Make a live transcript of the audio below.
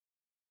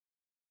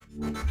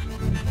Hey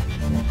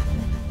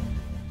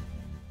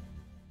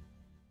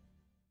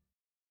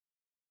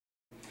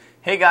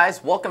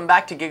guys, welcome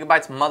back to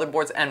Gigabyte's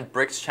Motherboards and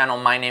Bricks channel.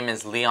 My name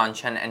is Leon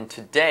Chen, and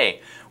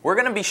today we're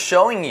going to be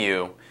showing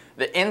you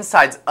the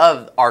insides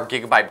of our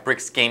Gigabyte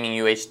BRIX Gaming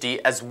UHD,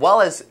 as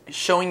well as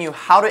showing you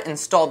how to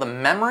install the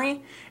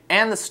memory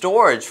and the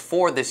storage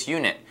for this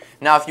unit.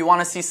 Now, if you want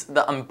to see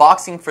the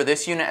unboxing for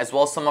this unit as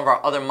well as some of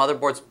our other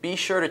motherboards, be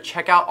sure to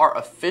check out our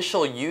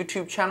official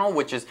YouTube channel,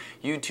 which is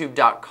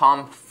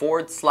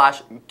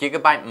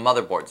youtube.com/Gigabyte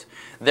Motherboards.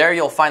 There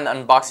you'll find the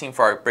unboxing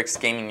for our BRIX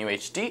Gaming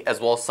UHD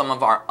as well as some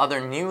of our other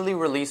newly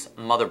released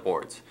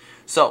motherboards.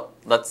 So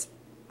let's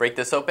break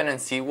this open and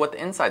see what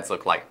the insides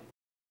look like.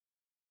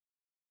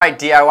 Alright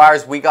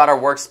DIYers, we got our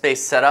workspace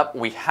set up.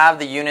 We have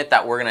the unit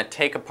that we're going to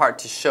take apart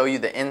to show you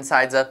the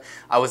insides of.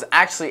 I was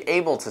actually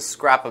able to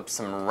scrap up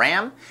some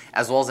RAM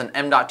as well as an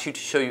M.2 to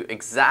show you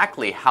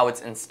exactly how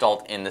it's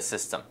installed in the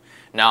system.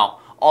 Now,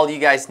 all you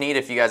guys need,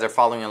 if you guys are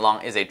following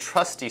along, is a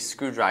trusty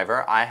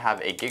screwdriver. I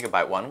have a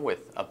Gigabyte one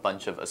with a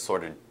bunch of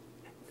assorted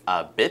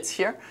bits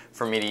here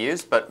for me to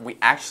use, but we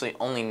actually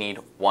only need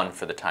one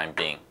for the time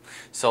being.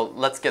 So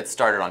let's get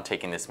started on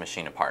taking this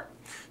machine apart.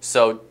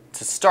 So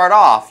to start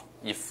off,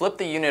 you flip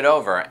the unit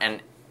over,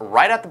 and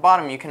right at the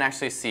bottom you can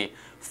actually see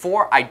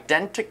 4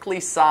 identically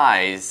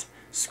sized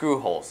screw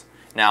holes.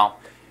 Now,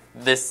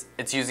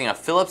 it's using a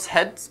Phillips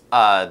head.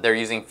 They're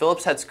using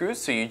Phillips head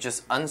screws, so you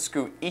just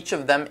unscrew each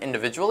of them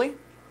individually,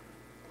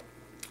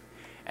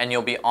 and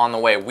you'll be on the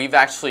way. We've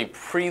actually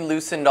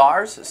pre-loosened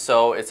ours,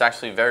 so it's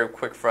actually very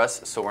quick for us,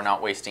 so we're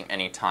not wasting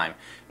any time.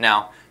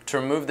 Now, to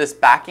remove this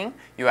backing,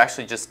 you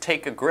actually just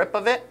take a grip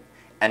of it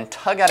and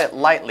tug at it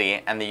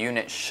lightly, and the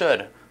unit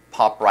should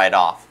pop right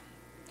off.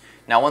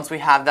 Now, once we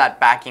have that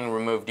backing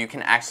removed, you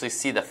can actually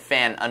see the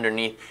fan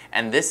underneath,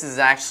 and this is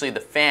actually the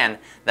fan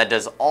that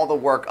does all the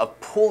work of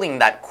pulling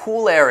that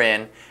cool air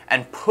in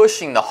and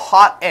pushing the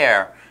hot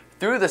air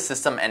through the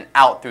system and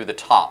out through the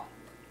top.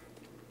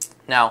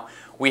 Now,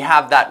 we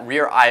have that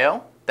rear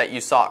I/O that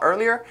you saw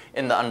earlier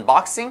in the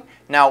unboxing.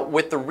 Now,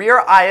 with the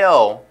rear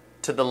I/O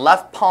to the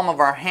left palm of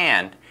our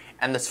hand,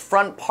 and this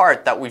front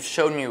part that we've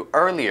shown you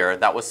earlier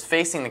that was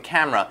facing the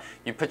camera,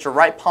 you put your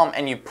right palm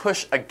and you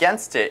push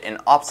against it in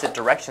opposite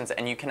directions,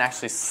 and you can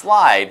actually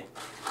slide,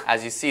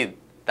 as you see,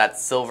 that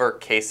silver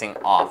casing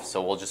off.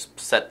 So we'll just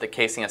set the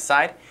casing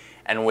aside,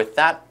 and with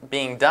that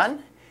being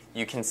done,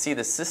 you can see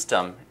the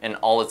system in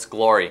all its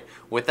glory.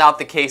 Without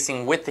the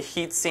casing, with the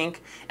heatsink,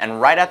 and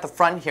right at the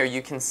front here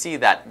you can see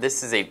that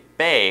this is a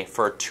bay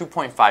for a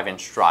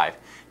 2.5-inch drive.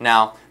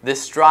 Now,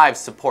 this drive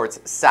supports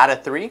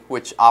SATA 3,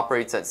 which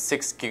operates at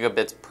 6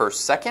 gigabits per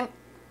second,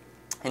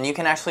 and you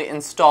can actually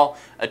install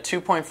a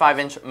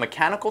 2.5-inch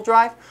mechanical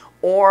drive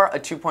or a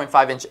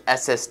 2.5-inch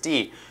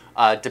SSD.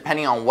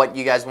 Depending on what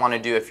you guys want to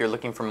do, if you're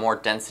looking for more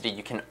density,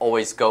 you can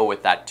always go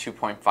with that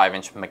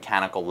 2.5-inch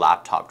mechanical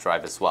laptop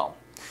drive as well.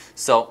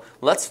 So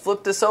let's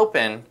flip this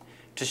open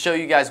to show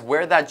you guys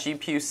where that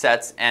GPU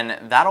sets,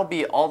 and that'll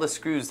be all the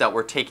screws that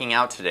we're taking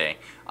out today.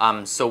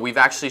 So we've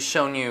actually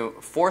shown you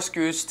 4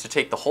 screws to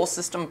take the whole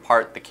system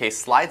apart. The case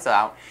slides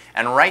out,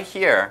 and right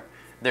here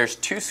there's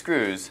 2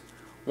 screws,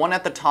 one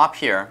at the top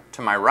here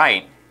to my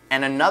right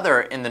and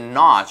another in the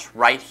notch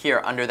right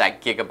here under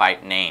that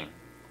Gigabyte name.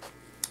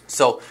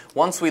 So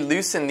once we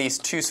loosen these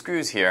 2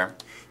 screws here,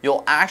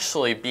 you'll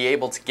actually be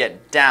able to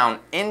get down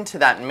into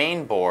that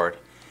main board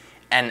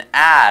and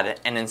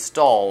add and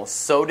install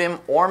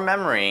SoDIMM or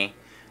memory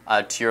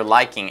to your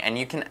liking, and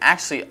you can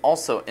actually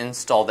also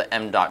install the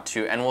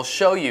M.2, and we'll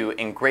show you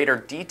in greater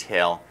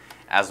detail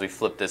as we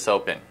flip this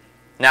open.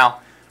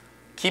 Now,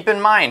 keep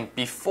in mind,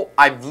 before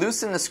I've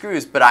loosened the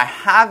screws, but I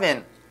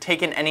haven't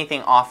taken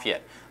anything off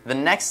yet. The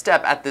next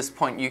step at this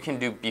point you can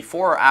do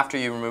before or after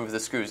you remove the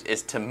screws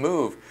is to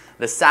move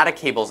the SATA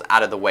cables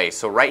out of the way.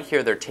 So right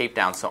here they're taped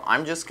down, so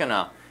I'm just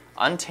gonna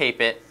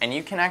untape it, and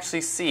you can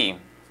actually see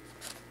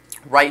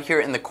right here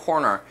in the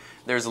corner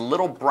there's a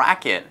little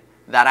bracket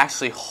that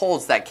actually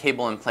holds that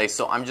cable in place.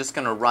 So I'm just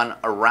going to run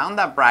around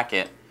that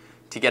bracket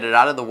to get it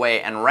out of the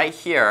way, and right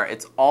here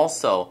it's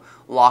also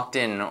locked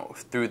in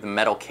through the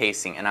metal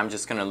casing, and I'm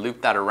just going to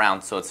loop that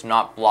around so it's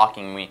not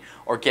blocking me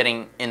or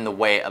getting in the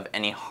way of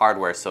any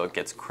hardware so it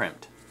gets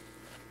crimped.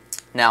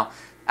 Now,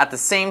 at the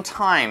same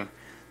time,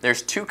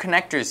 there's 2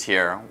 connectors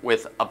here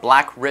with a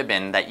black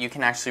ribbon that you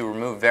can actually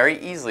remove very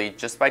easily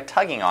just by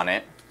tugging on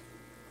it,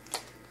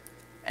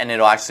 and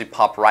it'll actually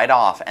pop right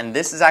off. And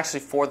this is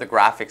actually for the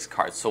graphics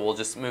card, so we'll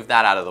just move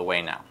that out of the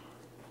way now.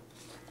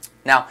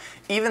 Now,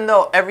 even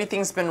though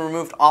everything's been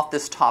removed off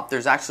this top,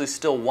 there's actually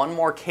still one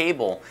more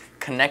cable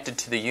connected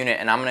to the unit,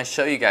 and I'm going to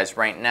show you guys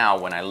right now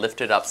when I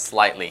lift it up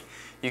slightly.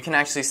 You can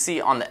actually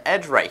see on the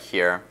edge right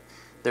here,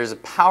 there's a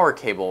power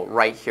cable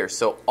right here.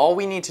 So all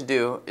we need to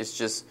do is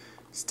just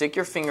stick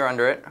your finger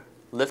under it,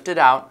 lift it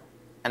out,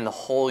 and the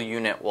whole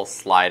unit will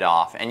slide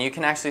off. And you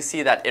can actually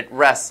see that it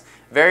rests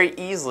very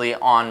easily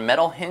on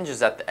metal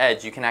hinges at the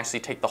edge. You can actually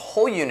take the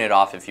whole unit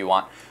off if you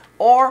want,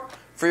 or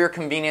for your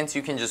convenience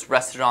you can just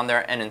rest it on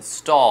there and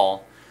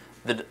install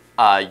the,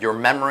 your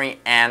memory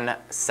and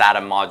SATA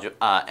module,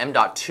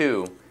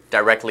 M.2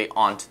 directly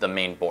onto the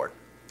main board.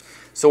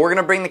 So we're going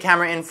to bring the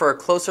camera in for a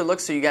closer look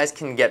so you guys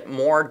can get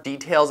more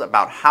details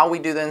about how we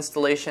do the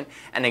installation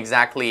and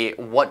exactly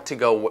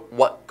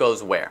what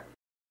goes where.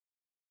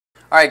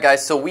 Alright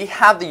guys, so we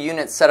have the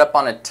unit set up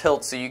on a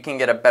tilt so you can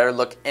get a better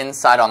look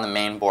inside on the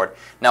main board.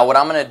 Now what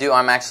I'm going to do,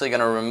 I'm actually going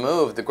to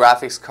remove the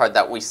graphics card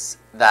that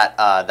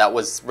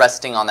was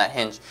resting on that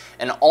hinge,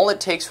 and all it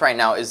takes right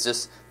now is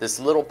just this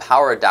little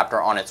power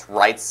adapter on its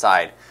right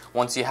side.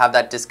 Once you have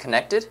that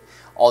disconnected,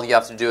 all you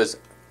have to do is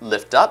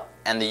lift up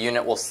and the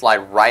unit will slide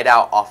right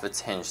out off its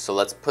hinge. So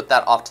let's put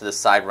that off to the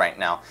side right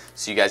now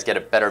so you guys get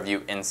a better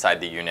view inside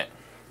the unit.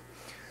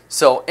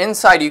 So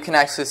inside you can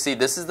actually see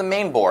this is the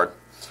main board,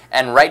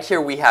 and right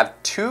here we have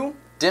two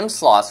DIMM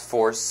slots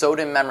for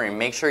SoDIMM memory.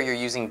 Make sure you're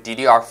using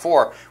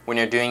DDR4 when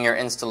you're doing your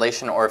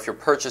installation, or if you're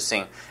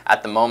purchasing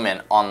at the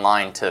moment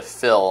online to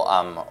fill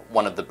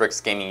one of the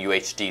BRIX Gaming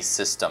UHD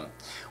system.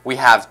 We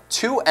have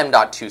two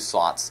M.2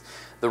 slots.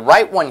 The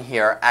right one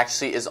here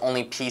actually is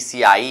only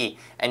PCIe,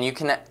 and you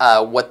can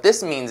what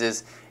this means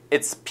is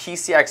its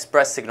PCI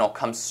Express signal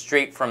comes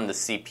straight from the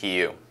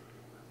CPU.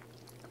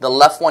 The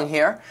left one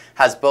here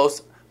has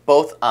both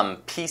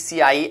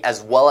PCIe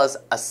as well as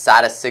a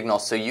SATA signal,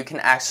 so you can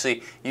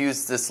actually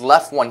use this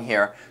left one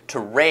here to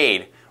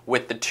RAID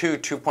with the two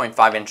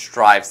 2.5-inch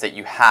drives that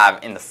you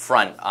have in the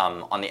front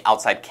on the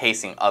outside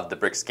casing of the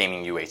BRIX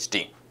Gaming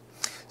UHD.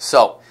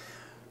 So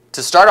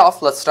to start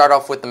off, let's start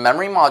off with the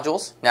memory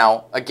modules.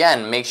 Now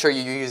again, make sure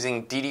you're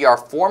using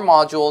DDR4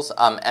 modules,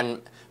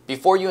 and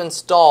before you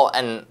install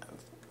and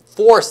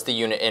force the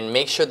unit in,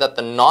 make sure that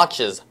the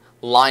notches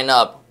line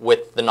up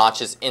with the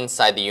notches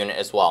inside the unit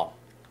as well.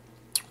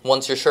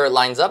 Once you're sure it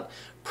lines up,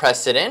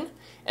 press it in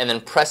and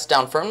then press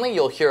down firmly.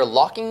 You'll hear the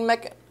locking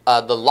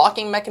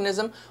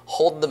mechanism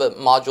hold the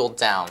module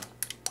down.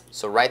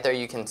 So right there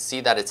you can see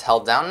that it's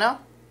held down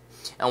now.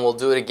 And we'll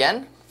do it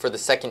again for the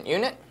second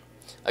unit.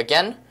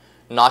 Again,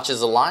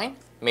 notches align,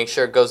 make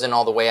sure it goes in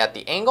all the way at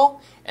the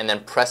angle, and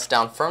then press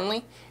down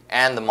firmly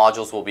and the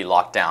modules will be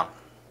locked down.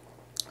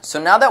 So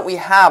now that we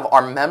have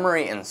our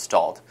memory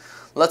installed,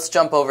 let's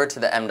jump over to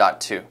the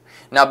M.2.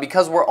 Now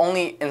because we're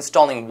only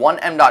installing one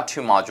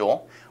M.2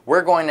 module,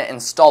 we're going to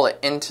install it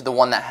into the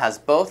one that has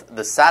both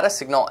the SATA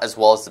signal as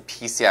well as the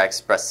PCI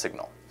Express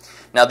signal.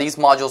 Now these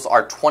modules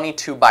are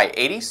 22 by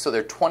 80, so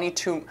they're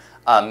 22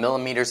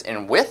 millimeters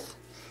in width,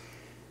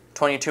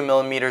 22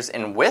 millimeters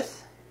in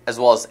width, as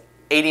well as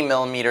 80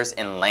 millimeters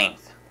in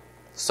length.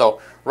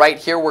 So right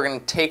here we're going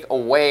to take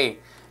away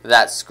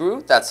that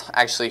screw that's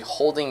actually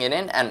holding it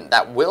in, and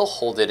that will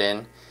hold it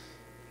in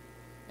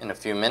a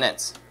few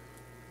minutes.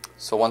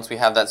 So once we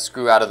have that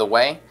screw out of the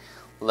way,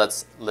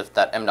 let's lift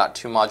that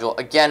M.2 module.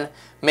 Again,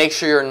 make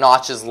sure your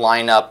notches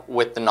line up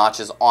with the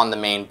notches on the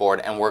main board,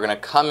 and we're going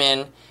to come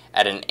in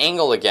at an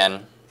angle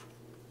again.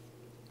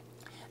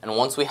 And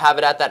once we have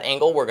it at that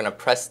angle, we're going to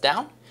press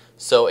down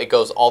so it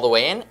goes all the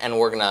way in, and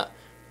we're going to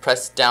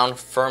press down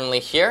firmly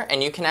here,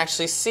 and you can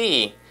actually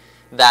see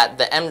that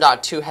the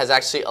M.2 has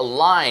actually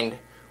aligned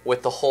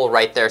with the hole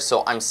right there,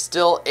 so I'm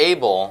still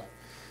able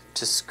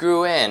to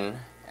screw in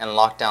and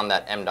lock down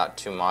that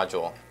M.2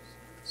 module.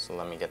 So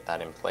let me get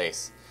that in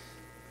place.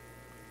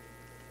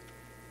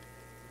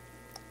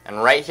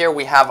 And right here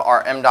we have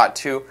our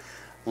M.2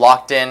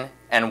 locked in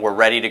and we're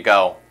ready to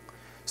go.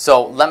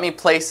 So let me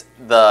place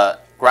the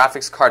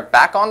graphics card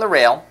back on the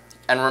rail,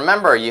 and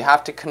remember you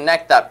have to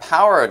connect that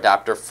power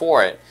adapter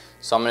for it.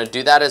 So I'm going to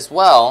do that as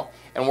well,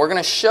 and we're going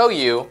to show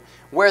you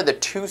where the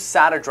two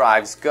SATA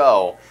drives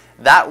go.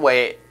 That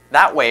way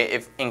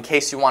if in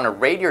case you want to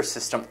RAID your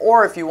system,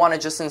 or if you want to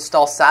just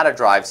install SATA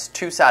drives,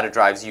 two SATA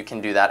drives, you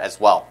can do that as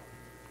well.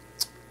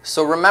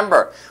 So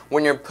remember,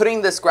 when you're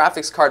putting this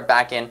graphics card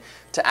back in,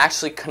 to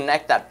actually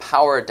connect that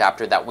power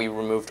adapter that we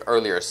removed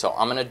earlier. So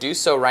I'm going to do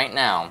so right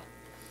now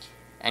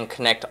and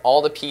connect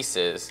all the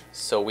pieces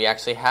so we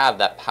actually have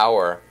that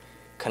power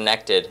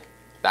connected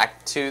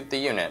back to the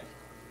unit.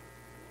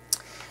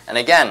 And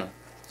again,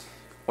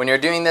 when you're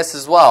doing this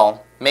as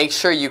well, make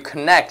sure you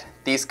connect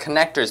these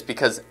connectors,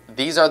 because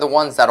these are the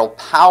ones that will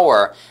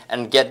power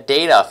and get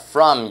data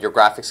from your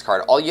graphics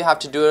card. All you have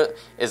to do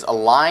is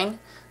align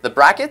the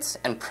brackets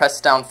and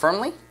press down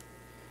firmly,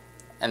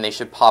 and they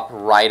should pop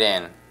right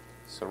in.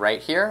 So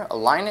right here,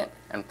 align it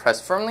and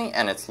press firmly,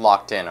 and it's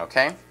locked in,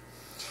 okay?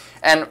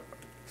 And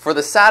for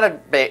the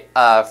SATA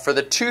for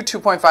the two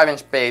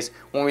 2.5-inch bays,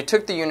 when we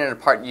took the unit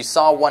apart, you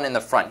saw one in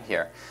the front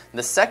here.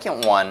 The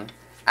second one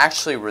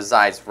actually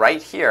resides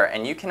right here,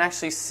 and you can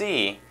actually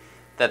see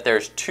that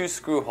there's two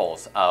screw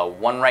holes,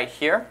 one right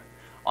here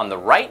on the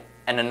right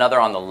and another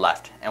on the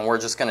left. And we're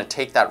just going to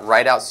take that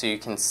right out so you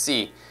can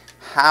see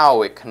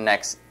how it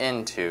connects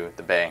into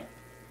the bay.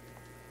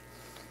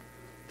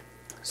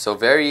 So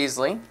very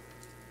easily,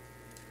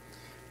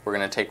 we're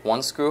going to take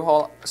one screw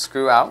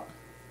out,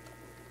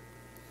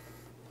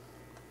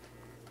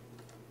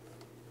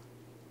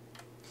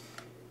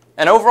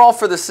 and overall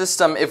for the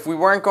system, if we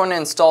weren't going to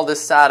install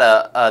this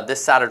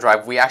SATA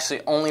drive, we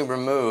actually only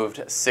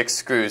removed 6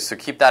 screws. So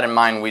keep that in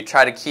mind. We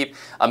try to keep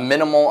a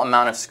minimal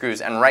amount of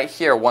screws. And right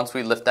here, once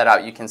we lift that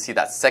out, you can see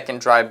that second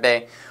drive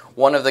bay.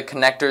 One of the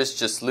connectors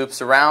just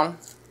loops around,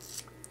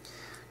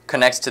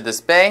 connects to this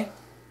bay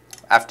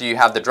after you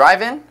have the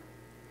drive in,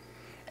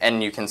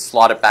 and you can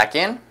slot it back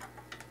in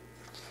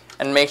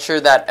and make sure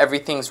that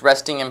everything's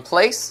resting in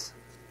place.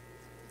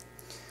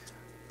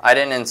 I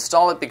didn't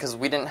install it because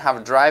we didn't have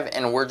a drive,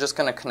 and we're just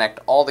going to connect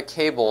all the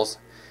cables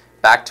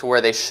back to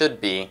where they should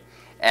be.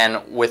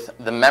 And with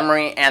the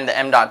memory and the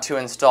M.2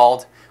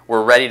 installed,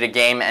 we're ready to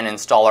game and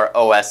install our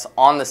OS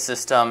on the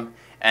system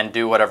and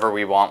do whatever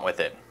we want with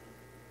it.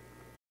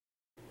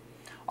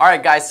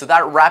 Alright guys, so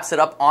that wraps it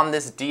up on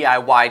this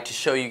DIY to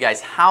show you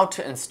guys how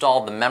to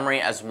install the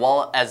memory as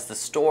well as the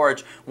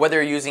storage,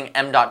 whether you're using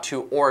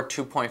M.2 or a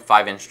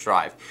 2.5 inch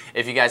drive.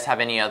 If you guys have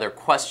any other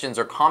questions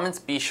or comments,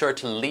 be sure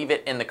to leave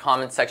it in the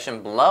comment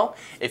section below.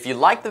 If you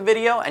like the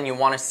video and you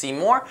want to see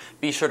more,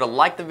 be sure to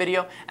like the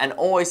video and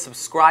always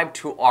subscribe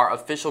to our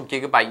official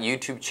Gigabyte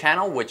YouTube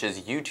channel, which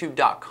is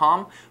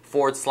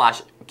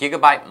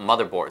youtube.com/Gigabyte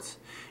Motherboards.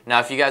 Now,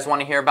 if you guys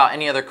want to hear about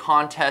any other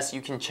contests,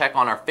 you can check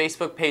on our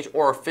Facebook page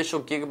or official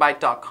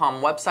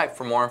Gigabyte.com website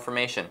for more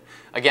information.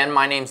 Again,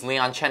 my name's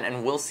Leon Chen,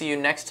 and we'll see you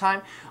next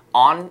time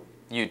on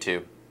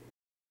YouTube.